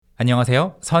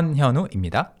안녕하세요.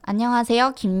 선현우입니다.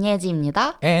 안녕하세요.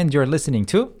 김예지입니다. And you're listening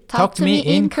to Talk to Me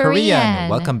in Korean.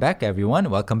 Welcome back,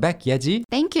 everyone. Welcome back, Yeji.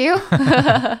 Thank you.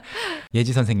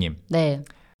 예지 선생님, 네.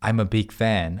 I'm a big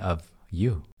fan of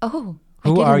you. Oh,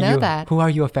 Who I are didn't know you? that. Who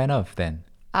are you a fan of then?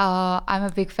 I'm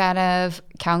a big fan of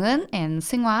Kyungin and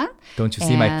Seungwan. Don't you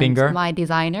see my and finger? my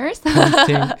designers.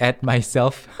 Pointing at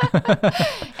myself.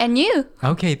 And you.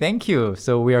 Okay, thank you.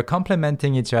 So we are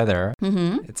complimenting each other.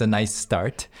 Mm-hmm. It's a nice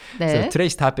start. 네. So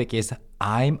today's topic is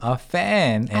I'm a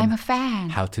fan. And I'm a fan.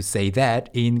 how to say that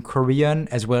in Korean,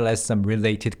 as well as some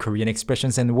related Korean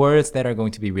expressions and words that are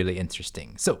going to be really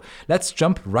interesting. So let's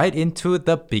jump right into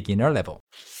the beginner level.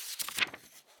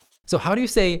 So how do you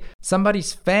say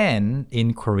somebody's fan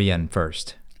in Korean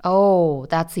first? Oh,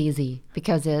 that's easy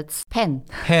because it's pen.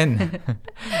 팬.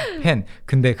 팬.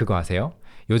 근데 그거 아세요?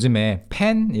 요즘에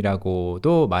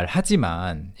팬이라고도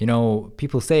말하지만,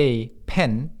 people say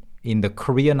pen in the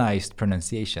Koreanized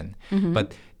pronunciation. Mm-hmm.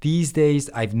 But these days,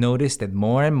 I've noticed that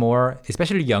more and more,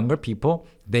 especially younger people,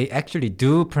 they actually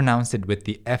do pronounce it with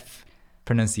the F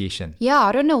pronunciation. Yeah,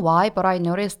 I don't know why, but I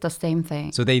noticed the same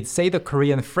thing. So they say the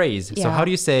Korean phrase. So Yeah. how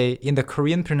do you say in the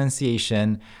Korean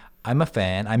pronunciation, I'm a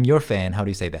fan, I'm your fan, how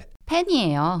do you say that?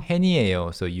 팬이에요.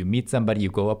 팬이에요. So you meet somebody, you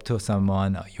go up to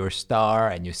someone, your star,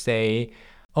 and you say,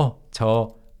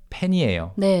 저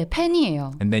팬이에요. 네,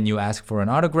 팬이에요. And then you ask for an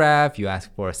autograph, you ask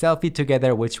for a selfie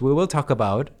together, which we will talk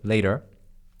about later.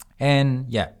 And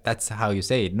yeah, that's how you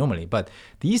say it normally. But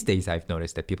these days I've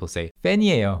noticed that people say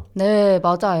팬이에요. 네,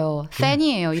 맞아요.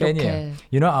 팬이에요, 이렇게.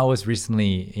 팬이에요. I was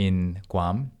recently in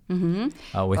Guam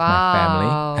with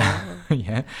Wow. my family.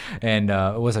 Yeah. And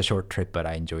it was a short trip, but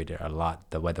I enjoyed it a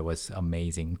lot. The weather was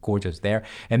amazing, gorgeous there.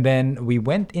 And then we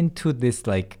went into this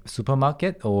like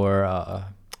supermarket or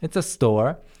it's a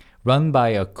store run by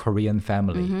a Korean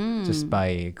family, just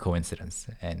by coincidence.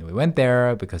 And we went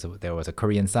there because there was a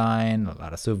Korean sign, a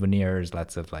lot of souvenirs,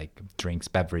 lots of like drinks,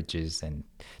 beverages, and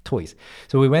toys.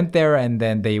 So we went there and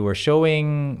then they were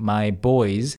showing my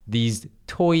boys these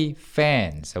toy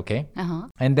fans, okay? Uh-huh.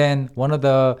 And then one of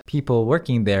the people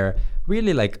working there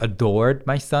really like adored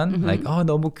my son. Like,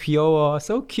 너무 귀여워,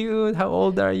 so cute, how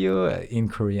old are you? In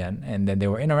Korean. And then they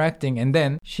were interacting. And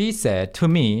then she said to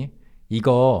me,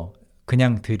 이거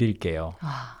그냥 드릴게요.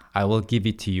 I will give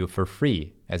it to you for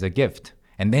free as a gift.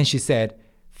 And then she said,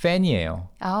 팬이에요.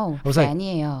 Oh, I was like,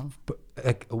 팬이에요.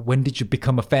 Like, when did you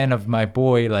become a fan of my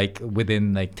boy? Like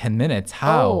within like 10 minutes.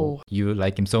 How? Oh. You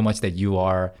like him so much that you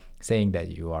are saying that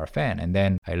you are a fan. And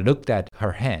then I looked at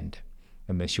her hand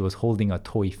and then she was holding a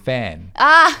toy fan.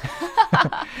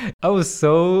 I was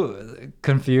so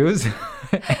confused.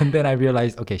 And then I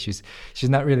realized, okay, she's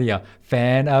not really a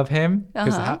fan of him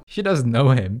because she doesn't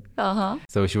know him. Uh-huh.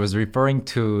 So she was referring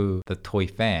to the toy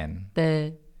fan.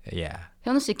 네. Yeah.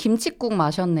 현우 씨 김치국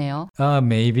마셨네요.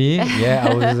 Maybe. Yeah,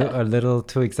 I was a little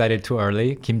too excited too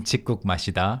early. 김치국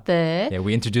마시다. 네. Yeah,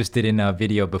 we introduced it in a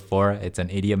video before. It's an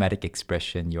idiomatic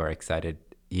expression. You are excited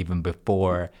even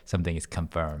before something is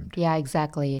confirmed. Yeah,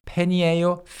 exactly.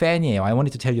 팬이에요, 팬이에요. I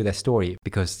wanted to tell you that story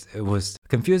because it was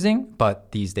confusing,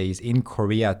 but these days in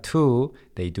Korea too,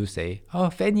 they do say,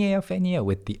 팬이에요, 팬이에요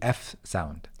with the F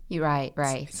sound. You're right.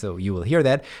 So you will hear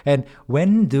that. And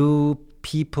when do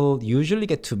people usually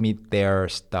get to meet their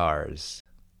stars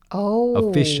Oh.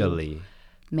 officially?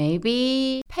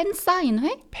 Maybe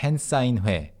팬사인회?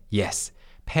 팬사인회. Yes.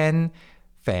 팬,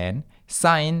 fan.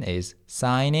 Sign is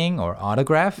signing or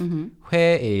autograph.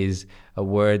 회 is a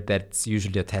word that's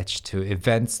usually attached to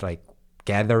events like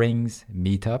gatherings,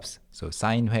 meetups. So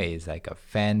사인회 is like a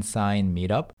fan sign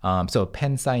meetup. So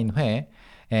팬사인회.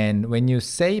 And when you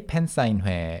say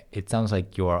팬사인회, it sounds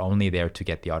like you are only there to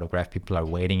get the autograph. People are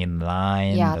waiting in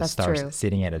line. Yeah, the that's star's true.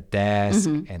 sitting at a desk.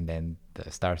 And then the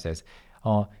star says,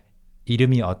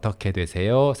 이름이 어떻게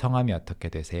되세요? 성함이 어떻게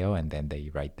되세요? And then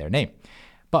they write their name.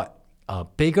 But a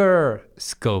bigger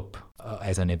scope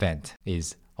as an event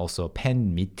is also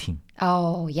pen meeting.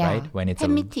 Oh, yeah. Right? When it's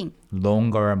팬미팅.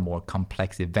 longer, more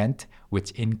complex event,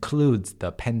 which includes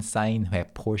the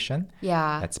팬사인회 portion.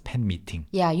 Yeah. That's pen meeting.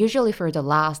 Yeah, usually for the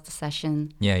last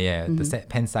session. Yeah. The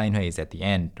팬사인회 is at the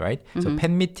end, right? So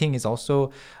pen meeting is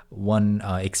also one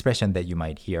expression that you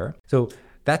might hear. So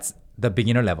that's the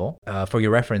beginner level. For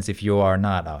your reference, if you are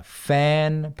not a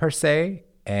fan per se,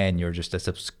 and you're just a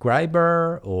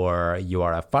subscriber or you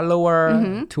are a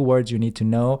follower, two words you need to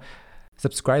know.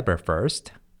 Subscriber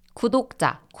first.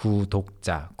 구독자.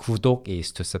 구독자. 구독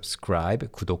is to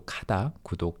subscribe. 구독하다.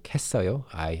 구독했어요.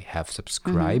 I have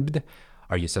subscribed.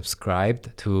 Are you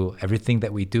subscribed to everything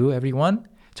that we do, everyone?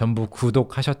 전부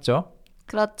구독하셨죠?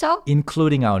 그렇죠?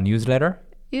 Including our newsletter.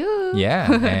 You.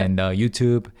 Yeah, and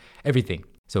YouTube, everything.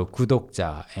 So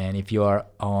구독자. And if you are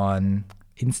on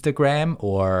Instagram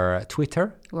or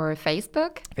Twitter, Or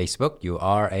Facebook? you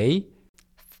are a...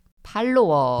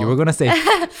 팔로워. You were going to say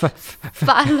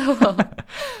팔로워.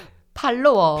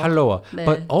 팔로워. follower. 네.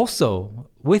 But also,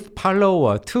 with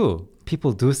follower too,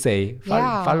 people do say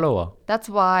Yeah. follower. That's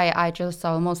why I just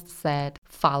almost said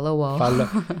follower.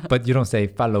 But you don't say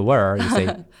follower, you say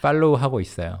follow 하고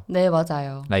있어요. 네,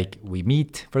 맞아요. Like we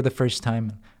meet for the first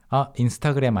time.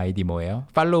 인스타그램 아이디 뭐예요?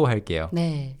 팔로우 할게요.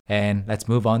 네. And let's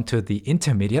move on to the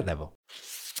intermediate level.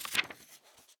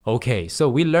 Okay, so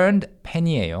we learned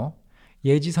팬이에요.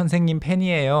 예지 선생님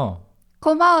팬이에요.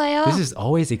 고마워요. This is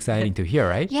always exciting to hear,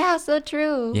 right? Yeah, so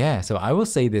true. Yeah, so I will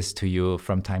say this to you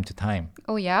from time to time.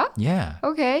 Oh, yeah? Yeah.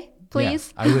 Okay,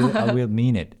 please. Yeah, I will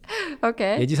mean it.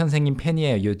 Okay. 예지 선생님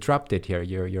팬이에요. You dropped it here,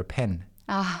 your pen.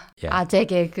 아, Yeah. 아재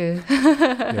개그.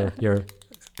 Your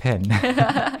pen.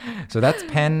 So that's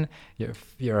pen.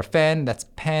 You're a fan. That's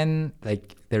pen.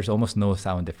 Like there's almost no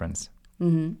sound difference.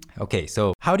 Mm-hmm. Okay,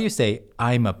 so how do you say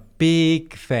I'm a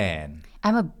big fan?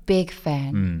 I'm a big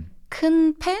fan.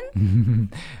 큰 팬?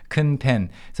 큰 pen.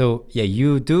 So yeah,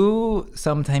 you do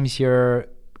sometimes hear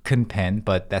큰 pen,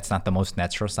 but that's not the most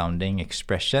natural sounding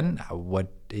expression. What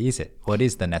is it? What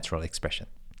is the natural expression?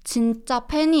 진짜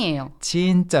팬이에요.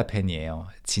 진짜 팬이에요.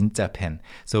 진짜 팬.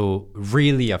 So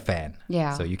really a fan.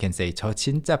 Yeah. So you can say 저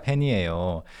진짜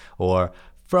팬이에요. Or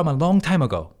from a long time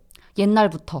ago.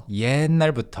 옛날부터.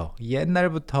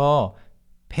 옛날부터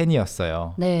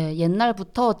팬이었어요. 네,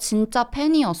 옛날부터 진짜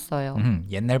팬이었어요.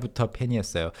 옛날부터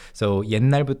팬이었어요. So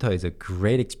옛날부터 is a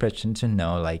great expression to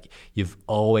know. Like you've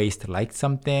always liked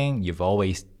something, you've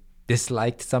always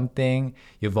disliked something,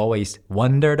 you've always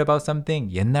wondered about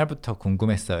something. 옛날부터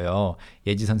궁금했어요.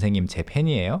 예지 선생님 제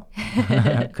팬이에요?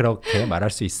 그렇게 말할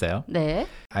수 있어요. 네.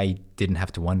 I didn't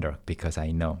have to wonder because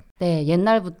I know. 네,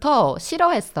 옛날부터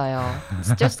싫어했어요.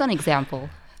 It's just an example.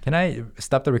 Can I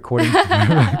stop the recording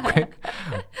real quick?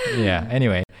 Yeah,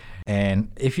 anyway.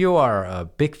 And if you are a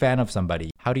big fan of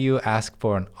somebody, how do you ask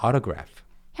for an autograph?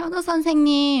 현우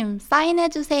선생님,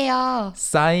 사인해주세요.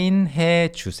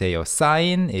 사인해 주세요.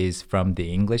 Sign is from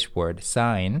the English word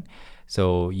sign.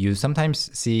 So you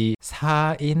sometimes see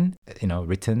사인,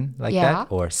 written like Yeah.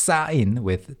 that, or 사인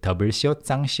with double 시옷,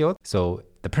 쌍시옷. So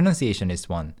the pronunciation is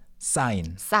one,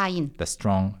 사인, 사인. the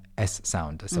strong S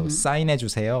sound. So 사인해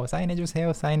주세요, 사인해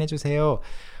주세요, 사인해 주세요.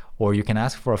 Or you can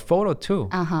ask for a photo too.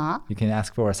 아하. You can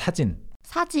ask for a 사진.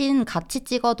 사진 같이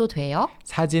찍어도 돼요?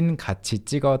 사진 같이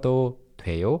찍어도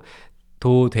돼요.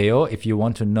 도 돼요. If you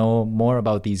want to know more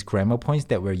about these grammar points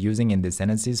that we're using in the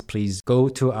sentences, please go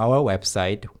to our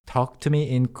website,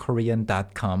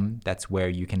 talktomeinkorean.com. That's where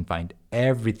you can find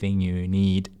everything you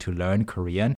need to learn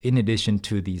Korean in addition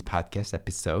to these podcast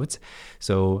episodes.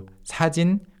 So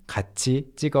사진 같이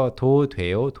찍어도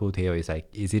돼요. 도 돼요 is like,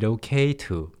 is it okay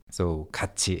to? So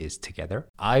같이 is together.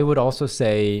 I would also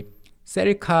say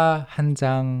셀카 한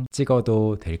장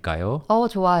찍어도 될까요?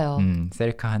 좋아요.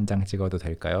 셀카 한 장 찍어도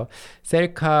될까요?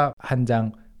 셀카 한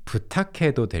장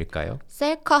부탁해도 될까요?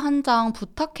 셀카 한 장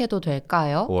부탁해도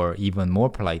될까요? Or even more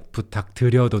polite,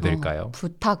 부탁드려도 될까요?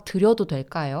 부탁드려도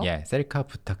될까요? Yeah, 셀카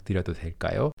부탁드려도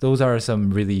될까요? Those are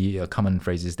some really common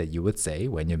phrases that you would say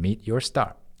when you meet your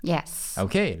star. Yes.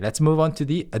 Okay, let's move on to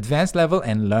the advanced level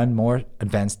and learn more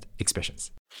advanced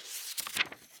expressions.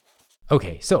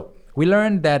 Okay, so we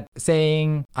learned that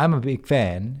saying I'm a big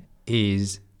fan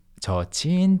is 저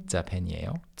진짜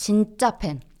팬이에요. 진짜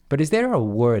팬. But is there a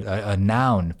word, a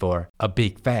noun for a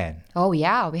big fan? Oh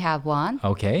yeah, we have one.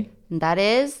 Okay. That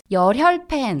is 열혈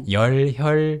팬.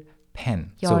 열혈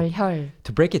팬. 열혈. So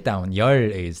to break it down, 열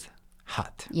is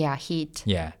hot. Yeah, heat.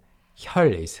 Yeah.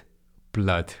 혈 is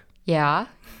blood. Yeah.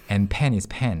 And pen is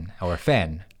pen or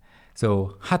fan.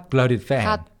 So hot-blooded fan.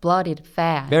 Hot-blooded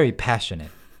fan. Very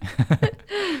passionate.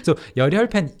 So 열혈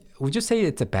팬, would you say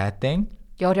it's a bad thing?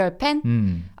 열혈 팬?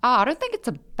 I don't think it's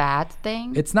a bad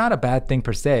thing. It's not a bad thing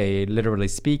per se, literally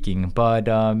speaking, but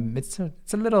it's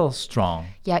a little strong.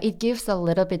 Yeah, it gives a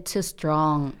little bit too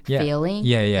strong feeling.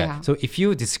 Yeah. So if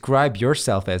you describe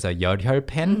yourself as a 열혈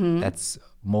팬, that's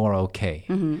more okay.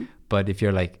 But if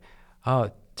you're like,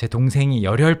 제 동생이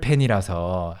열혈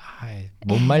팬이라서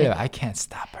못 말려요. I can't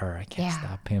stop her. I can't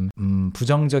stop him.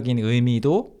 부정적인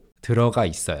의미도 들어가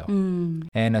있어요.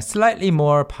 And a slightly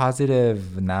more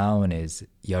positive noun is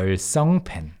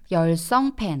열성팬.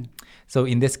 열성팬. So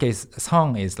in this case,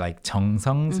 성 is like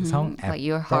정성's 성. Like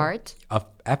your heart. Of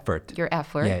effort. Your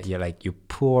effort. Yeah, you're like you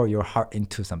pour your heart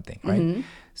into something, right?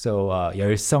 So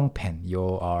열성팬,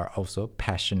 you are also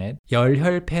passionate.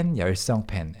 열혈팬,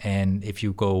 열성팬. And if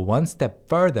you go one step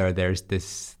further, there's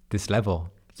this level.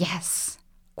 Yes.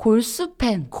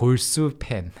 골수팬. 골수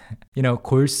pen. You know,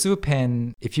 골수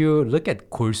pen, if you look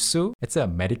at 골수, it's a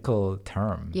medical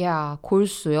term. Yeah,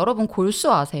 골수. 여러분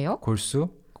골수 아세요? 골수?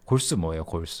 골수 뭐예요,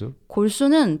 골수?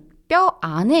 골수는 뼈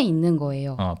안에 있는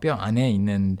거예요. 뼈 안에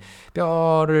있는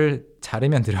뼈를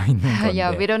자르면 들어있는 건데.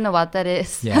 Yeah, we don't know what that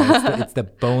is. Yeah, it's the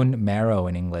bone marrow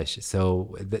in English.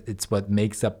 So it's what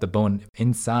makes up the bone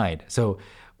inside. So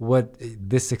what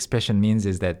this expression means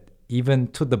is that even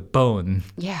to the bone,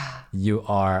 Yeah. you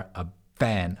are a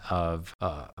fan of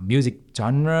a music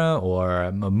genre or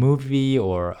a movie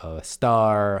or a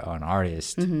star or an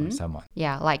artist or someone.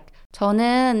 Yeah, like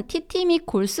저는 티티미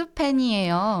골수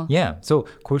팬이에요. Yeah, so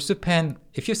골수팬,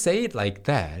 if you say it like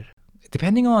that,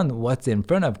 depending on what's in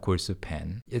front of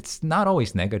골수팬, it's not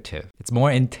always negative. It's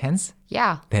more intense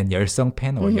Yeah. than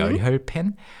열성팬 or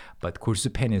열혈팬. But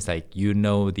골수팬 is like, you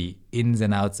know the ins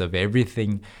and outs of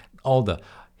everything, all the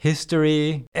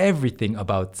history, everything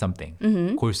about something.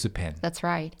 골수팬. That's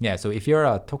right. Yeah, so if you're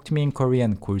a Talk to Me in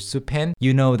Korean 골수팬,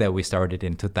 you know that we started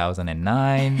in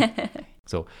 2009.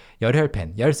 So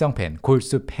열혈팬, 열성팬,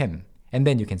 골수팬. And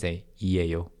then you can say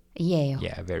이에요. 이에요.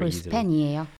 Yeah, very 골수 easily.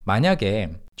 팬이에요.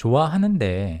 만약에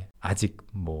좋아하는데 아직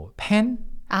뭐 팬,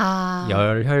 아,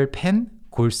 열혈 팬,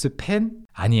 골수 팬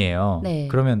아니에요. 네.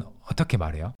 그러면 어떻게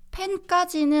말해요?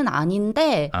 팬까지는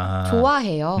아닌데 아.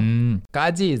 좋아해요.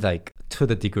 까지 is like to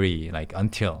the degree, like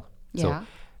until. So Yeah.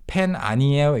 팬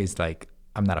아니에요 is like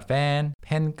I'm not a fan.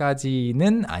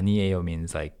 팬까지는 아니에요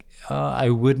means like I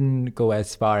wouldn't go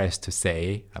as far as to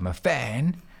say I'm a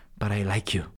fan, but I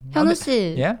like you. 현우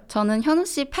씨, Yeah? 저는 현우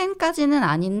씨 팬까지는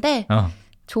아닌데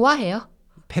좋아해요.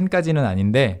 팬까지는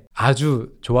아닌데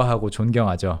아주 좋아하고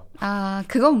존경하죠. 아,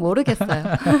 그건 모르겠어요.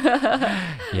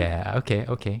 Yeah,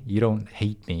 okay. You don't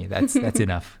hate me. That's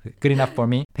enough. Good enough for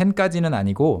me. 팬까지는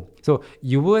아니고. So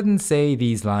you wouldn't say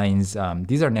these lines.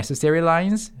 These are necessary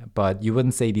lines, but you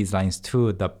wouldn't say these lines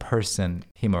to the person,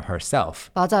 him or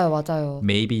herself. 맞아요, 맞아요.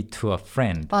 Maybe to a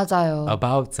friend 맞아요.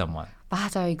 about someone.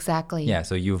 맞아요, exactly. Yeah,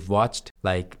 so you've watched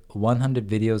like 100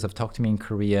 videos of Talk to Me in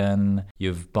Korean.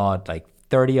 You've bought like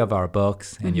 30 of our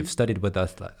books and you've studied with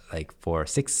us like for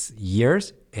 6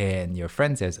 years. And your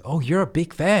friend says, "Oh, you're a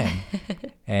big fan."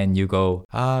 And you go,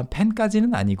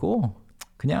 팬까지는 아니고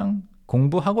그냥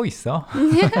공부하고 있어.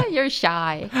 You're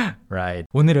shy. Right.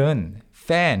 오늘은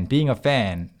fan, being a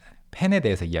fan, 팬에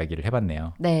대해서 이야기를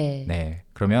해봤네요. 네. 네.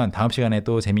 그러면 다음 시간에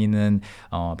또 재미있는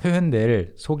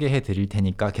표현들 소개해 드릴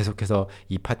테니까 계속해서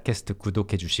이 팟캐스트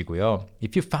구독해 주시고요.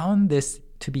 If you found this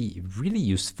to be really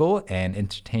useful and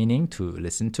entertaining to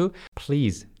listen to,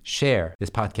 please share this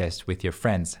podcast with your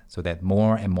friends so that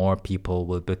more and more people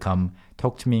will become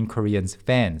Talk to Me in Korean's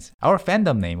fans. Our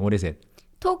fandom name, what is it?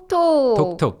 톡톡.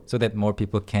 톡톡. So that more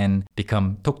people can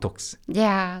become 톡톡s.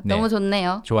 Yeah, 네. 너무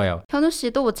좋네요. 좋아요. 현우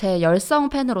씨도 제 열성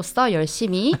팬으로서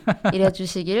열심히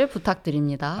일해주시길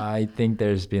부탁드립니다. I think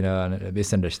there's been a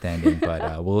misunderstanding, but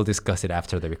we'll discuss it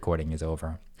after the recording is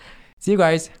over. See you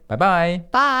guys. Bye-bye.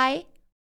 Bye.